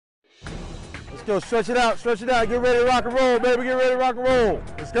Let's go, stretch it out, get ready to rock and roll, baby, get ready to rock and roll.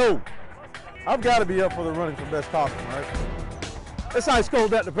 Let's go. I've got to be up for the running for best costume, right? That's ice cold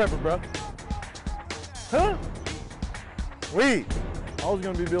Dr. Pepper, bro. Huh? I was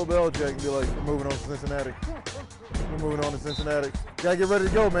going to be Bill Belichick and be like, we're moving on to Cincinnati. We're moving on to Cincinnati. Got to get ready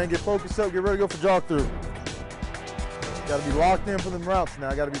to go, man. Get focused up, get ready to go for jog through. Got to be locked in for them routes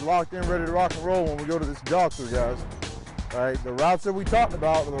now. Got to be locked in, ready to rock and roll when we go to this jog through, guys. All right, the routes that we talked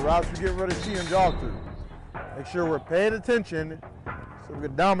about are the routes we get ready to see in jog through. Make sure we're paying attention so we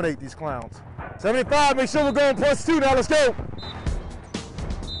can dominate these clowns. 75, make sure we're going +2 now, let's go.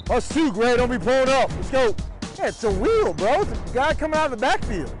 +2, Gray, don't be pulling up, let's go. Yeah, it's a wheel, bro. It's a guy coming out of the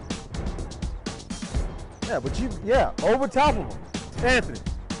backfield. Yeah, but over top of him. Anthony,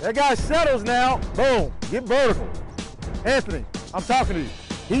 that guy settles now, boom, get vertical. Anthony, I'm talking to you.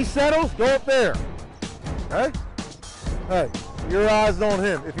 He settles, go up there, okay? Hey, your eyes on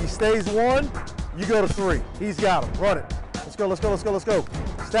him. If he stays 1, you go to 3. He's got him, run it. Let's go, let's go, let's go, let's go.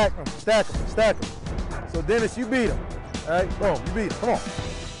 Stack him, stack him, stack him. So Dennis, you beat him, all right? Boom, you beat him, come on.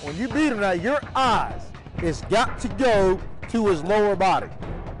 When you beat him now, your eyes, it's got to go to his lower body,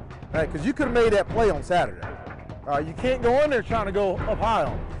 all right? Because you could have made that play on Saturday. All right, you can't go in there trying to go up high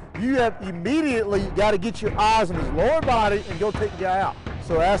on him. You have immediately got to get your eyes on his lower body and go take the guy out.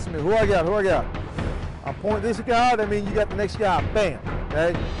 So ask me, who I got? I point this guy, that means you got the next guy, bam,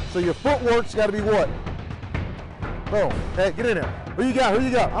 okay? So your footwork's got to be what? Boom, hey, get in there. Who you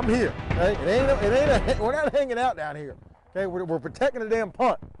got, I'm here, okay? We're not hanging out down here, okay? We're protecting the damn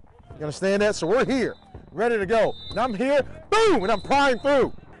punt. You understand that? So we're here, ready to go. And I'm here, boom, and I'm prying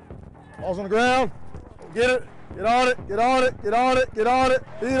through. Ball's on the ground, get it, get on it, get on it, get on it, get on it,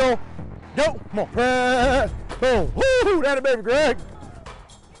 Beetle, go, come on, press, boom, woo, that a baby, Greg.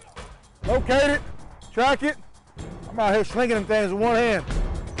 Locate it. Track it. I'm out here slinging them things with one hand.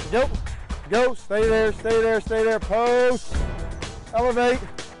 Go, stay there, post, elevate,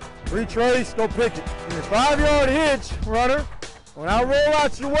 retrace, go pick it. In your 5-yard hitch, runner, when I roll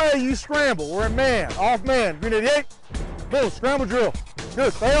out your way, you scramble. We're in man, off man, green 88, boom, scramble drill.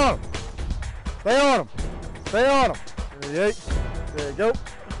 Good, stay on him. Stay on him. 88, there you go. You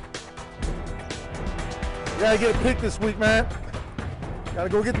gotta get a pick this week, man. Gotta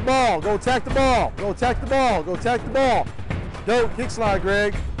go get the ball, go attack the ball, go attack the ball, go attack the ball. Go, kick slide,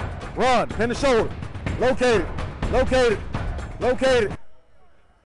 Greg. Run, pin the shoulder. Locate it, locate it, locate it.